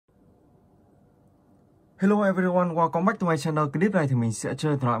Hello everyone, welcome back to my channel. Clip này thì mình sẽ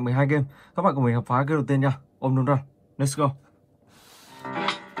chơi thể loại 12 game. Các bạn cùng mình khám phá game đầu tiên nha. Ôm đúng rồi. Let's go.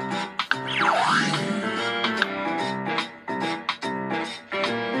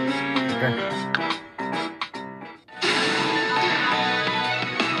 Ok.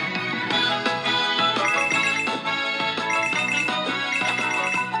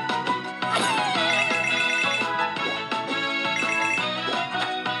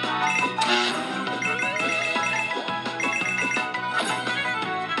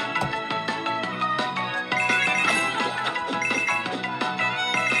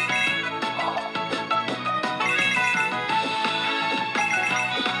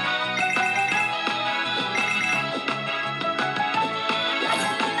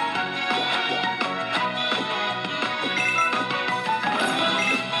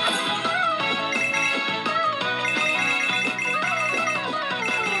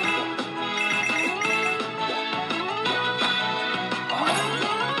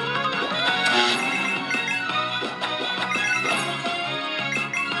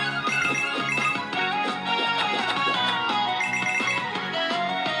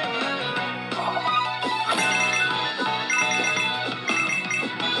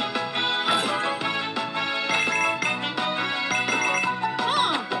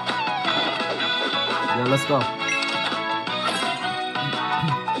 Yeah, let's go.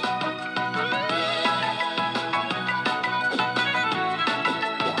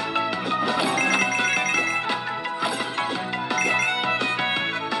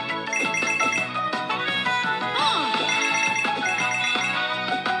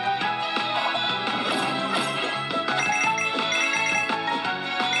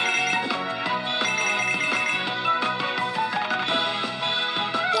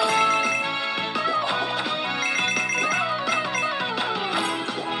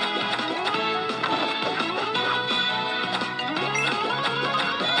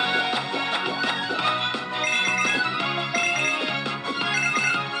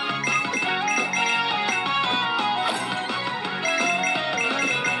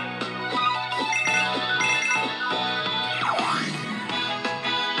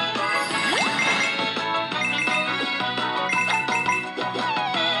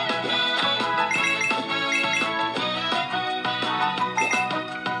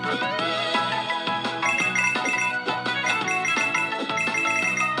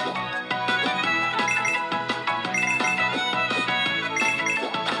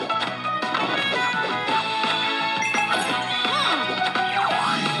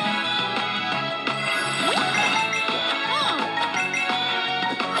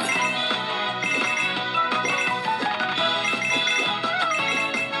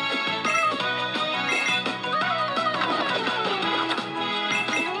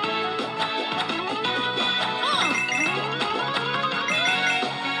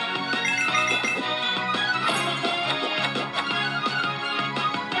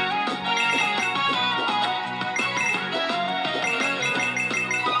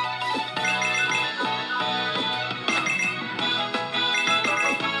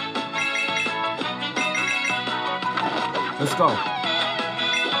 Let's go.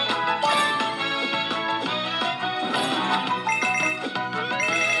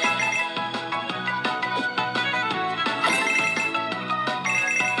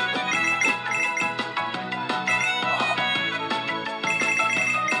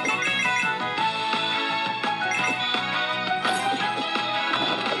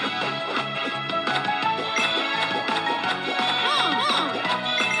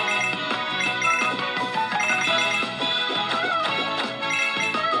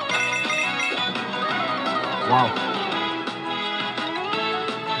 Wow.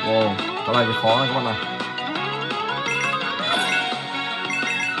 Wow, cái này thì khó này các bạn này.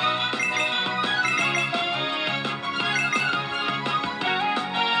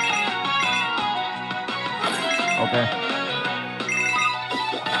 Ok.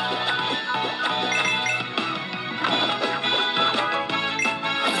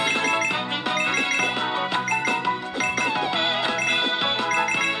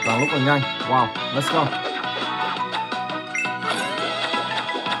 Càng lúc càng nhanh. Wow, let's go.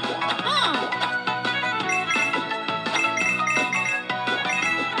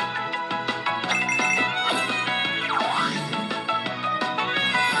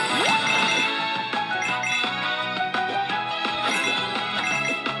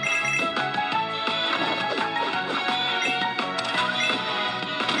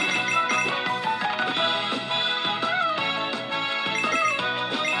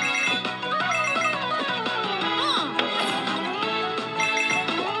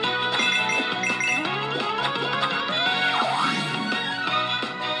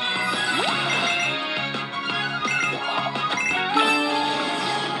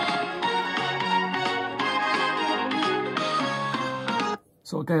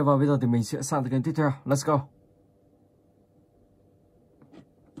 Ok, và bây giờ thì mình sẽ sang tới game tiếp theo. Let's go.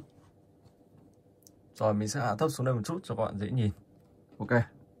 Rồi mình sẽ hạ thấp xuống đây một chút cho các bạn dễ nhìn. Ok.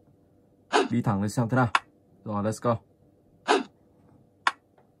 Đi thẳng lên xem thế nào. Rồi let's go.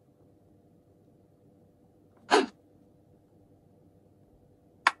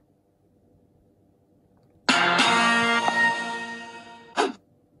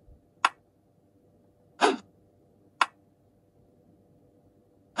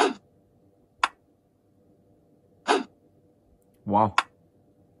 Wow.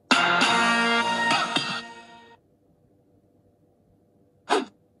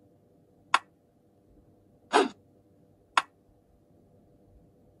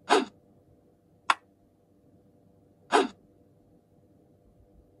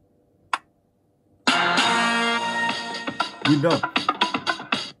 Winner.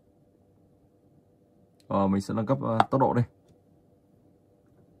 Mình sẽ nâng cấp tốc độ đây.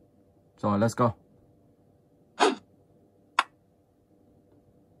 Rồi let's go.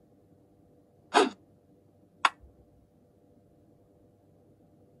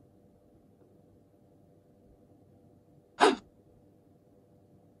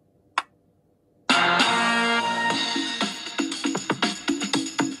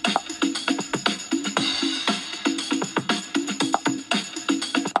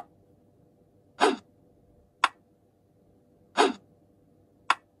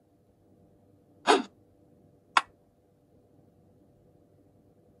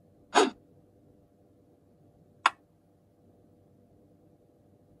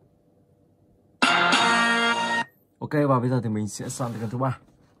 Ok, và bây giờ thì mình sẽ sang game thứ 3.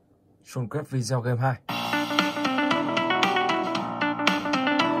 Showcase quét video game 2.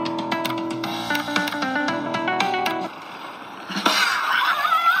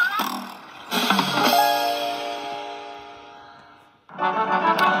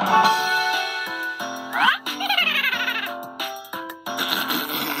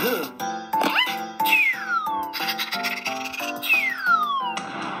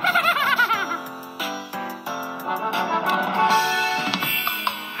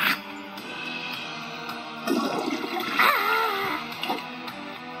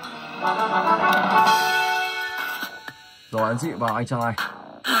 Rồi anh chị vào anh chàng này.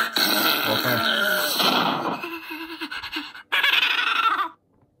 Ok.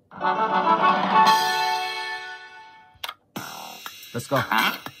 Let's go.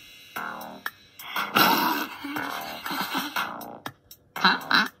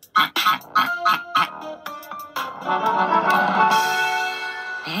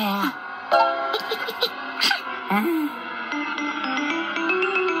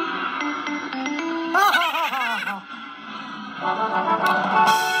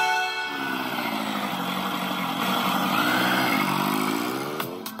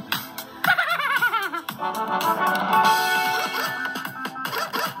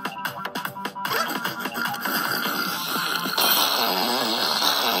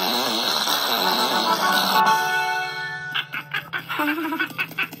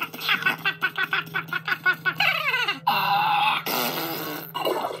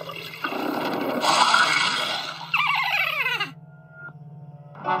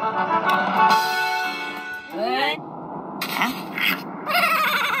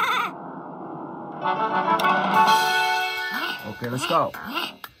 Okay, let's go.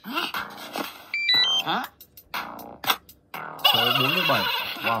 Số 47.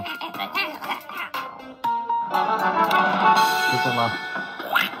 Wow. Tiếp tục nào.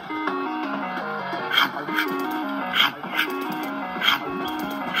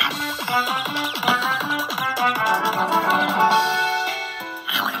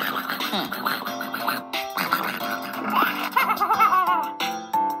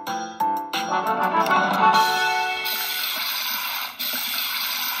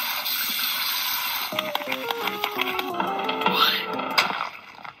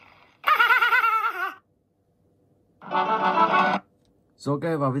 Rồi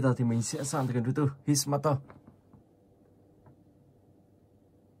ok, và bây giờ thì mình sẽ sang tới game thứ 4, Hitmasters.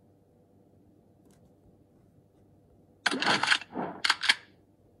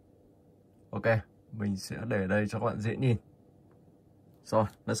 Ok, mình sẽ để đây cho các bạn dễ nhìn. Rồi,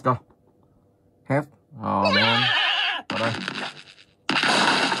 let's go. Have. Oh man. Vào đây.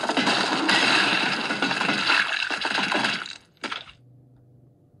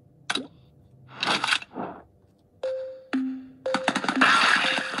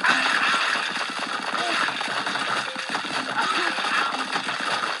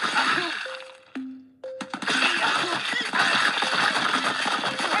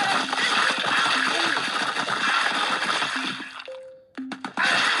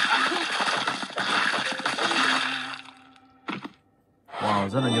 Wow,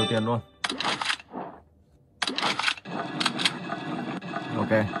 rất là nhiều tiền luôn. Ok,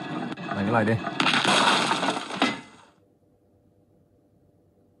 đánh cái này đi.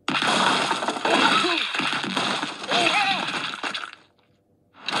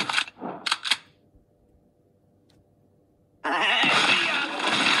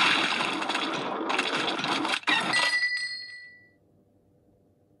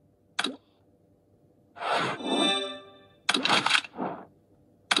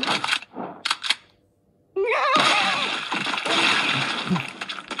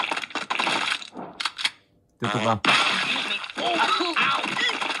 Tiếp tục nào.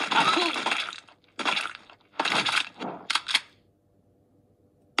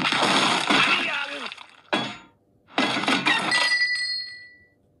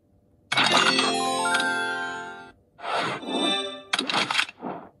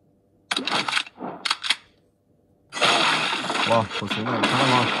 Wow, khẩu súng này khá là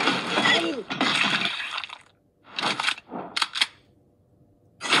ngon.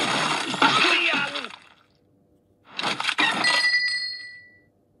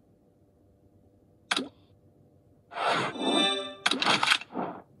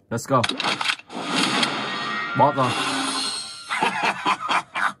 Let's go. Bót rồi.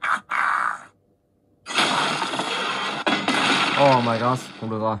 Oh my god, không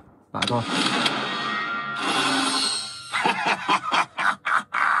được rồi. Lại thôi.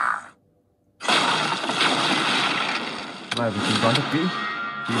 Này phải tính toán thật kỹ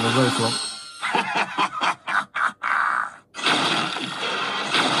khi nó rơi xuống.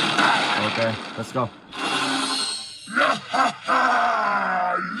 Ok, let's go.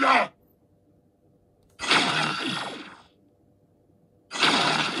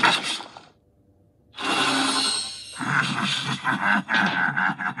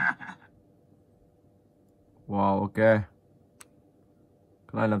 Wow, ok. Cái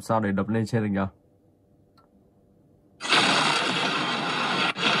này làm sao để đập lên trên được nhỉ?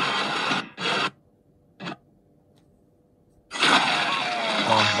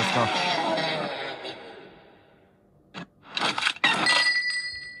 Let's go.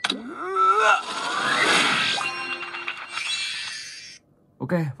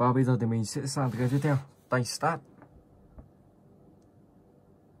 Ok, và bây giờ thì mình sẽ sang cái tiếp theo. Tay start.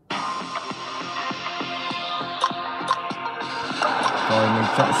 Rồi mình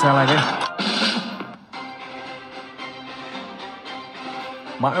chọn xe này đi.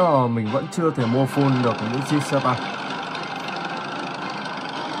 Mãi mà mình vẫn chưa thể mua full được những chiếc xe tăng.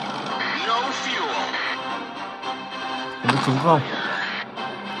 Không biết trúng không?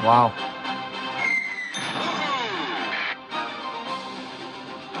 Wow.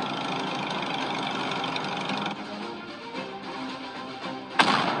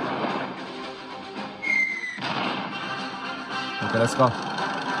 Ok, let's go.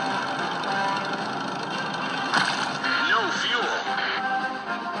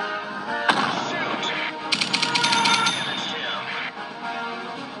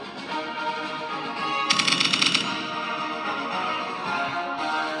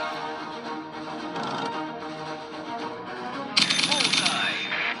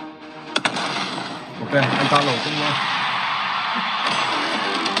 Ok, anh ta nổ cũng ngon.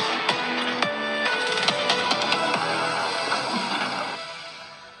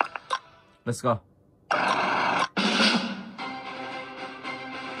 Let's go.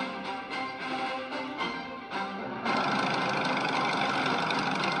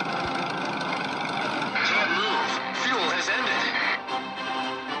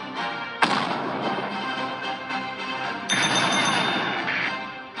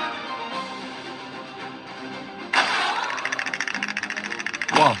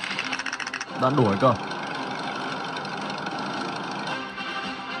 Wow, đã đuổi cơ.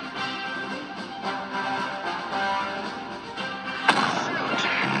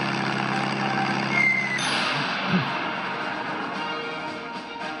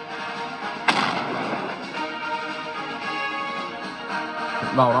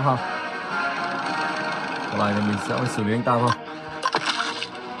 Đầu đó ha. Còn này thì mình sẽ phải xử lý anh ta thôi.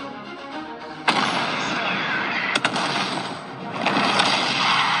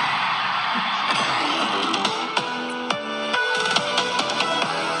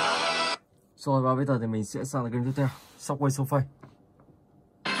 Rồi và bây giờ thì mình sẽ sang game tiếp theo, Subway Surfing.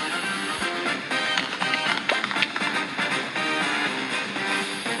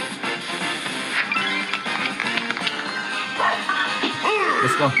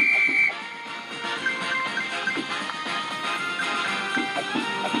 Let's go.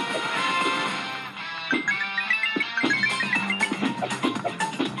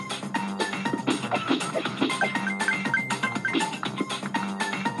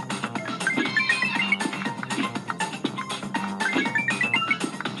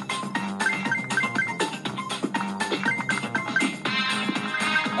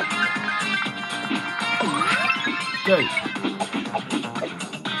 Ok.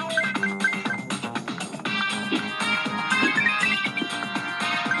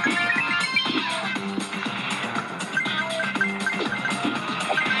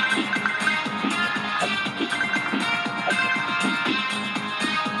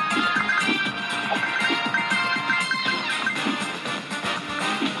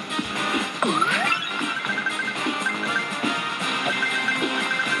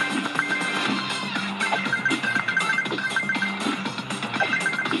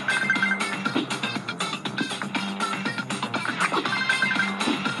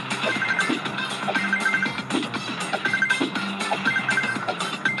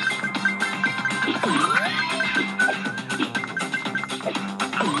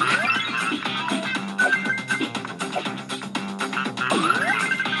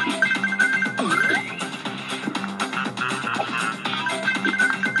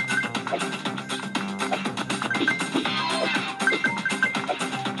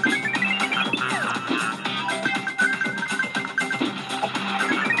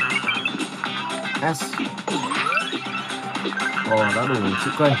 S. Đã đủ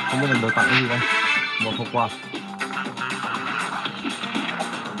chữ cây, không biết là được tặng cái gì đây. Một hộp quà.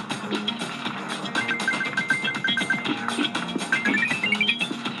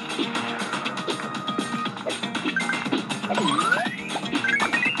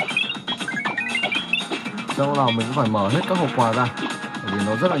 Trong nào mình cũng phải mở hết các hộp quà ra, bởi vì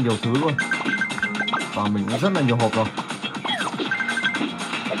nó rất là nhiều thứ luôn, và mình cũng rất là nhiều hộp rồi.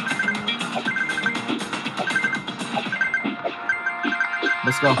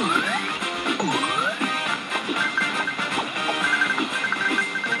 Let's go.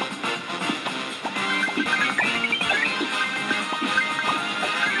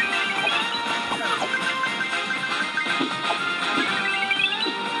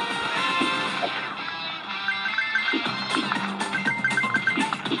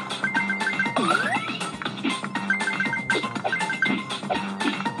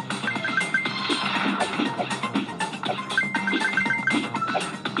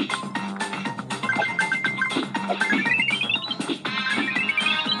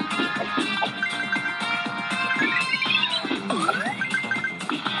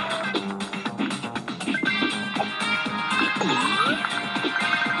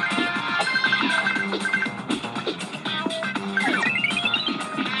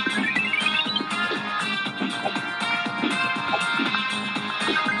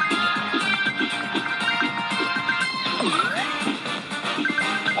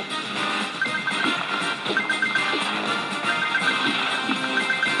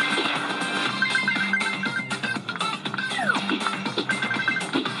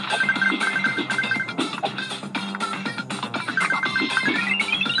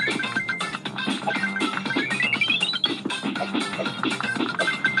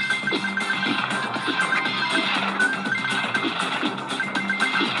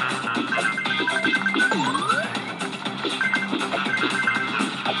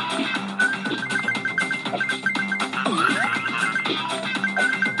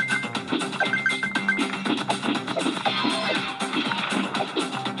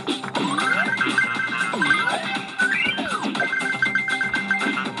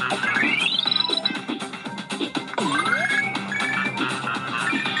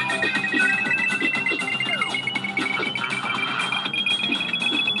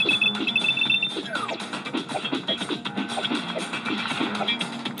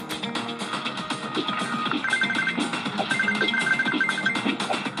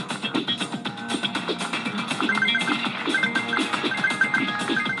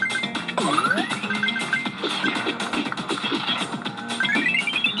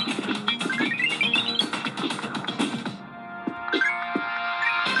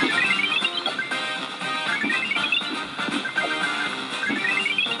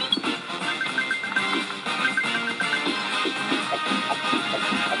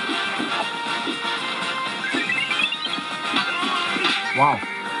 Wow,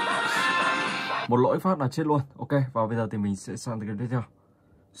 một lỗi phát là chết luôn. Ok, và bây giờ thì mình sẽ sang cái tiếp theo,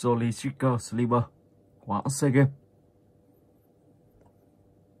 Jolly Seeker Sleeper của C Game.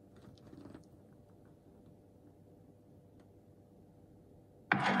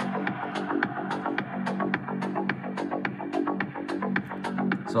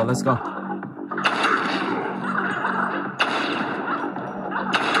 So let's go.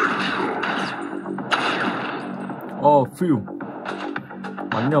 Oh, phew.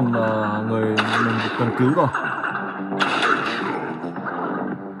 Bắn nhầm người mình cần cứu rồi.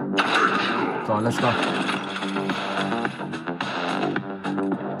 Rồi, let's go.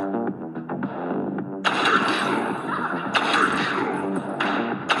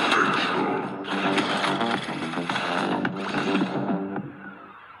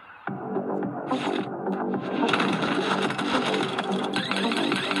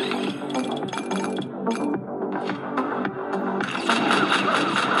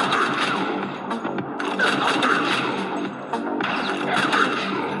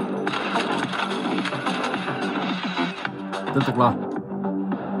 nào.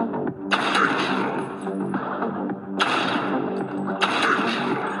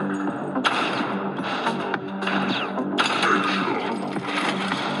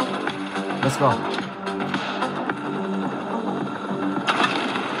 Let's go.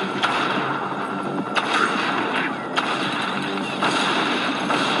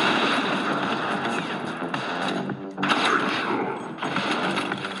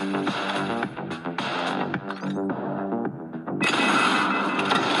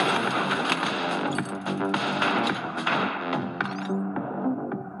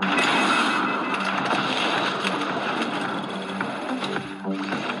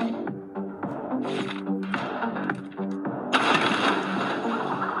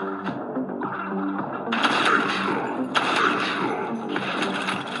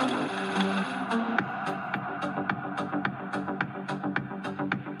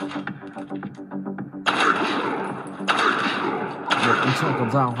 Anh chọn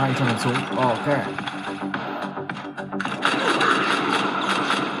cầm dao, hai anh chọn cầm súng. Ok.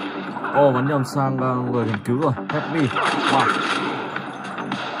 Bắn nhầm sang người cần cứu rồi. Help me. Wow.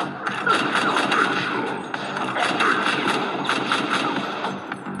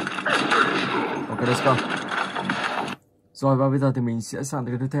 Ok, let's go. Rồi và bây giờ thì mình sẽ sang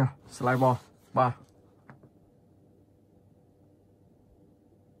tới cái tiếp theo. Slide ball 3.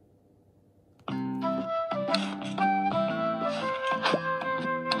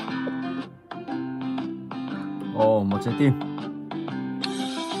 Một trái tim.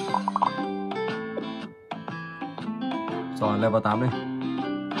 Rồi level 8 đi.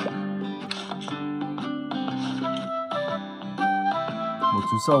 Một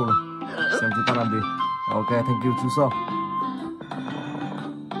chú sâu này. Xem chúng ta làm gì. Ok, thank you chú sâu.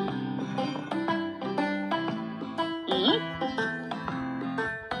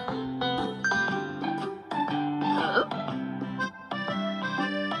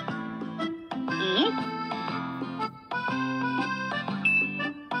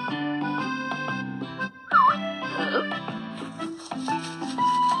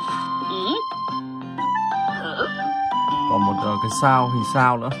 Còn một cái sao, hình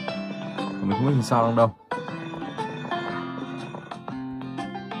sao nữa. Mình không biết hình sao đang đâu.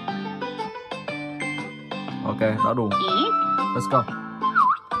 Ok, đã đủ. Let's go.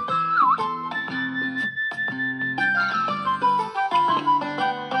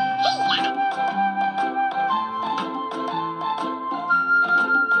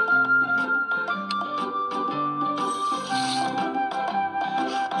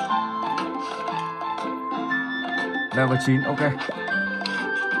 Level 9, ok.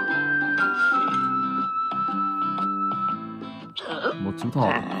 Một chú thỏ.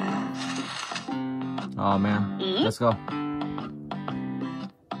 Oh man, let's go.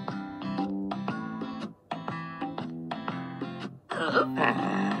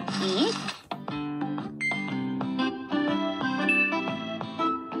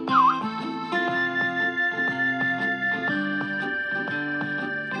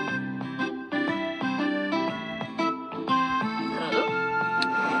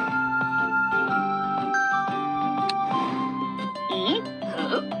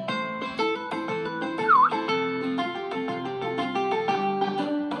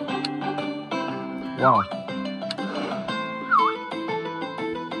 Wow.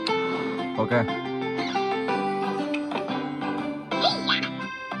 Ok.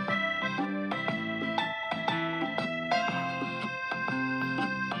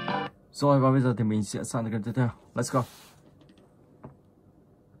 Rồi và bây giờ thì mình sẽ sang game tiếp theo. Let's go.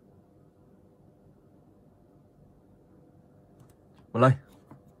 Play.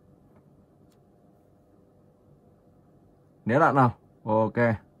 Né đạn nào. Ok.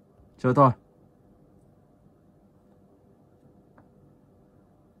 Chơi thôi.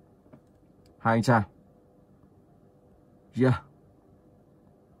 Hai anh chàng. Yeah.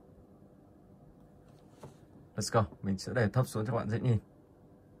 Let's go. Mình sẽ để thấp xuống cho các bạn dễ nhìn.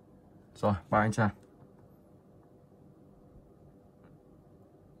 Rồi, ba anh chàng.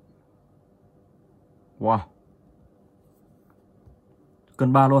 Wow.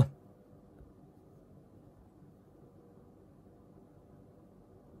 Cân 3 luôn.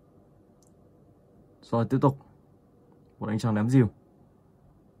 Rồi tiếp tục. Một anh chàng ném rìu.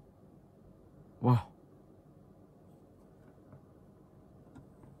 Wow.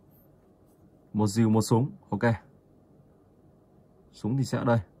 Một rìu một súng. Ok. Súng thì sẽ ở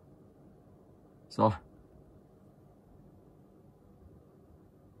đây. Rồi.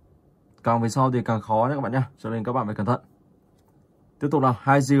 Càng về sau thì càng khó nhé các bạn nhé. Cho nên các bạn phải cẩn thận. Tiếp tục nào.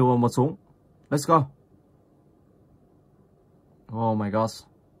 Hai rìu và một súng. Let's go. Oh my gosh.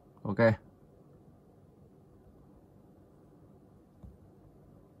 Ok.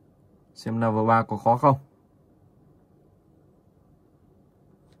 Xem level 3 có khó không.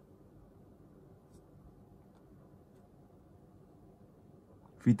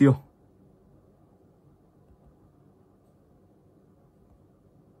 Phi tiêu.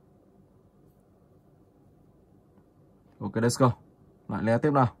 Ok, let's go. Lại lé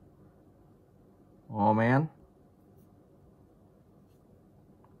tiếp nào. Oh man.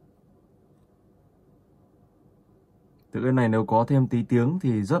 Tự cái này nếu có thêm tí tiếng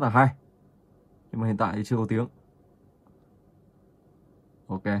thì rất là hay. Nhưng mà hiện tại thì chưa có tiếng.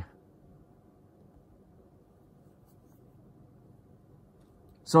 Ok.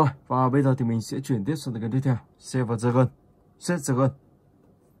 Rồi, và bây giờ thì mình sẽ chuyển tiếp sang tựa game tiếp theo. Save Dragon. Set Dragon.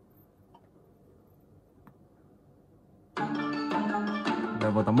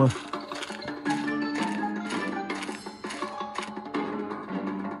 Level 80.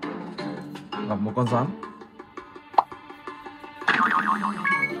 Gặp một con rắn.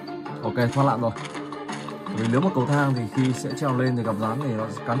 Ok, thoát nạn rồi. Vì nếu mà cầu thang thì khi sẽ trèo lên thì gặp rắn thì nó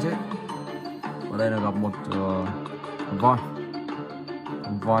sẽ cắn chết. Ở đây là gặp một con voi.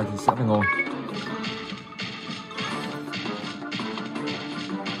 Con voi thì sẽ phải ngồi.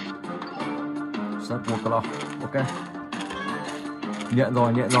 Set một claw. Ok. Nhện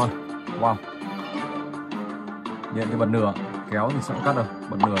rồi, nhện rồi. Wow. Nhện thì bật nửa, kéo thì sẽ cắt được,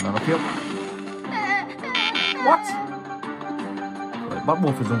 bật nửa là nó tiếp. What? Vậy bắt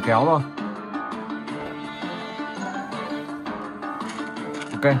buộc phải dùng kéo thôi.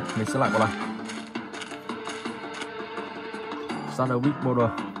 Ok, mình sẽ lại qua này. Shadow Big Border.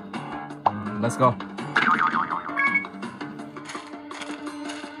 Let's go.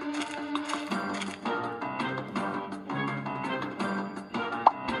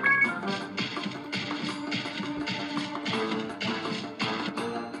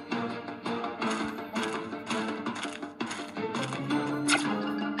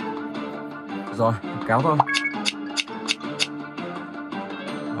 Rồi, kéo thôi.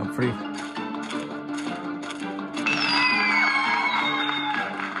 I'm free.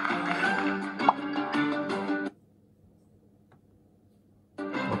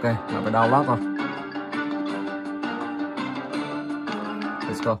 Ok, lại phải download rồi.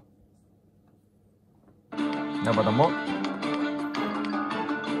 Let's go. Level 81.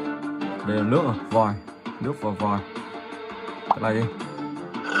 Đây là nước rồi, voi. Nước và voi. Cái này đi.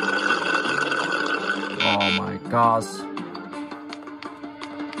 Oh my gosh.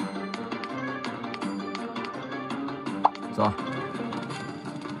 Rồi.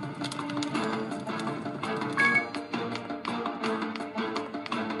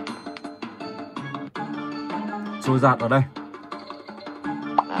 Trôi giạt ở đây.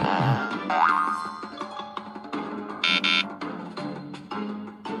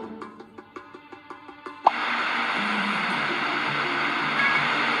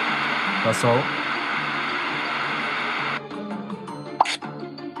 Và số.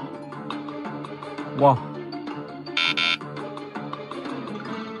 Wow.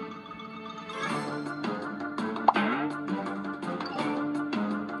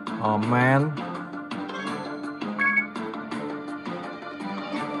 Oh man.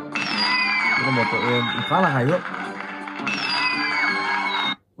 Đây là một tựa game khá là hài hước.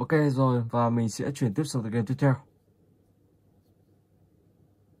 Ok rồi, và mình sẽ chuyển tiếp sang tựa game tiếp theo.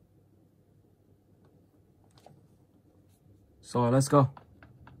 Rồi, let's go.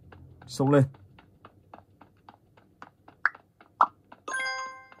 Xông lên.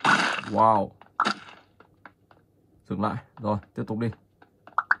 Wow. Dừng lại. Rồi, tiếp tục đi.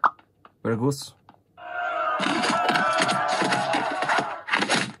 Very good.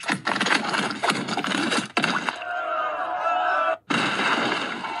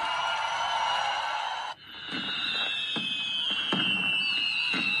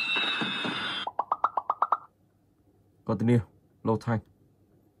 Continue. Low time.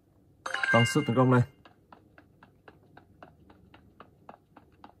 Tăng sức tấn công lên.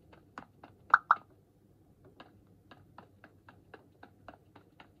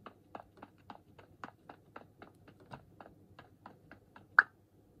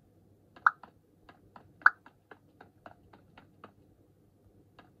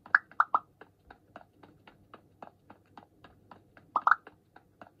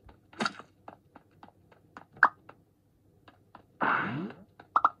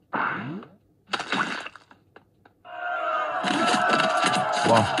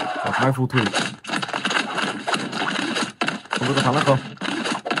 Wow, gặp hai phù thủy. Không biết có thắng được không?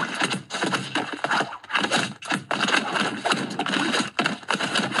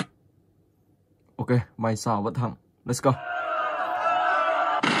 Ok, may sao vẫn thắng. Let's go.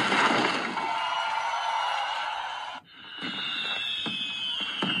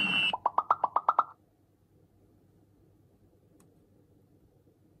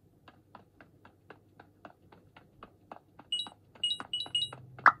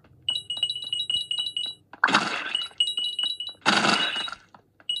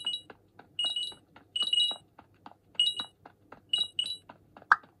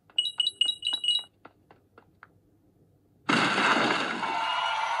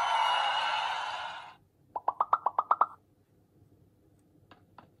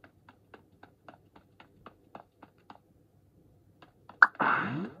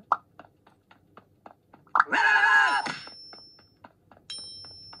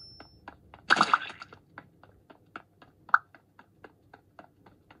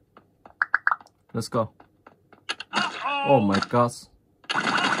 Let's go. Oh my god.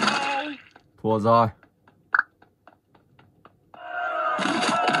 Thua rồi.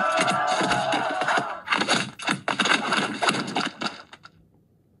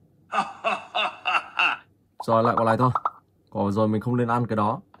 Rồi lại còn lại thôi. Còn rồi mình không nên ăn cái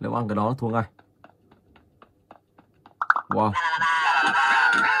đó. Nếu ăn cái đó thua ngay. Wow.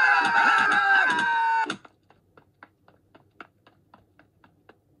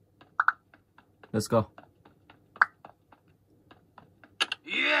 Let's go.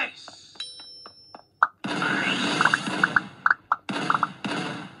 Yes.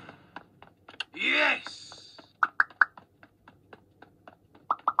 Yes.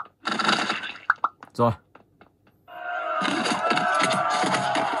 Rồi.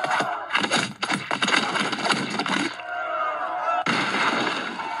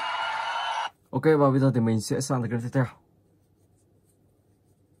 Ok, và bây giờ thì mình sẽ sang cái tiếp theo.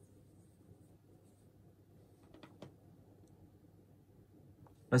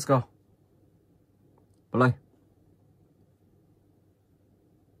 Let's go. Play.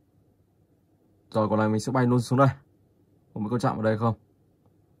 Rồi còn này mình sẽ bay luôn xuống đây. Không biết có chạm ở đây không?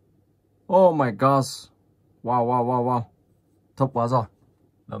 Oh my gosh. Wow, wow, wow, wow. Thấp quá rồi.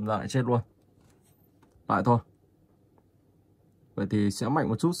 Đâm ra lại chết luôn. Lại thôi. Vậy thì sẽ mạnh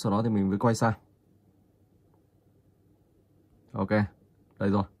một chút, sau đó thì mình mới quay sang. Ok, đây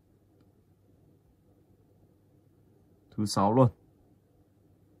rồi. Thứ 6 luôn.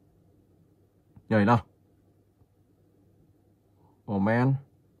 Nhảy nào. Oh man.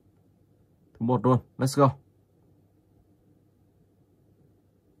 Thứ 1 luôn. Let's go.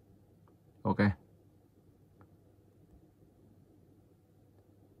 Ok.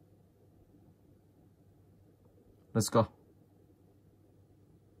 Let's go.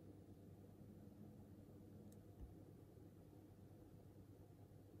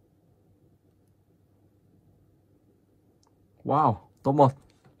 Wow, top 1.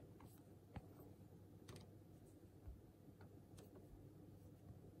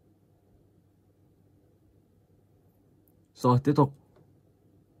 Rồi, tiếp tục.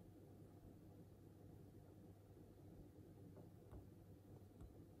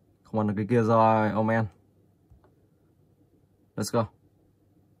 Không ăn được cái kia rồi, oh man. Let's go.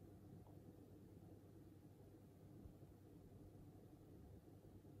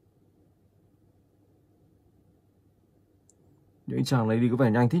 Những chàng này đi có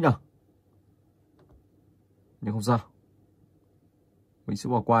vẻ nhanh thích nhở? Nhưng không sao. Mình sẽ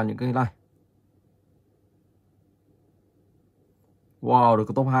bỏ qua những cái này. Wow, được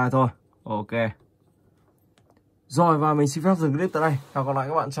có top 2 thôi. Ok. Rồi và mình xin phép dừng clip tại đây. Hẹn gặp lại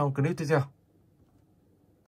các bạn trong clip tiếp theo.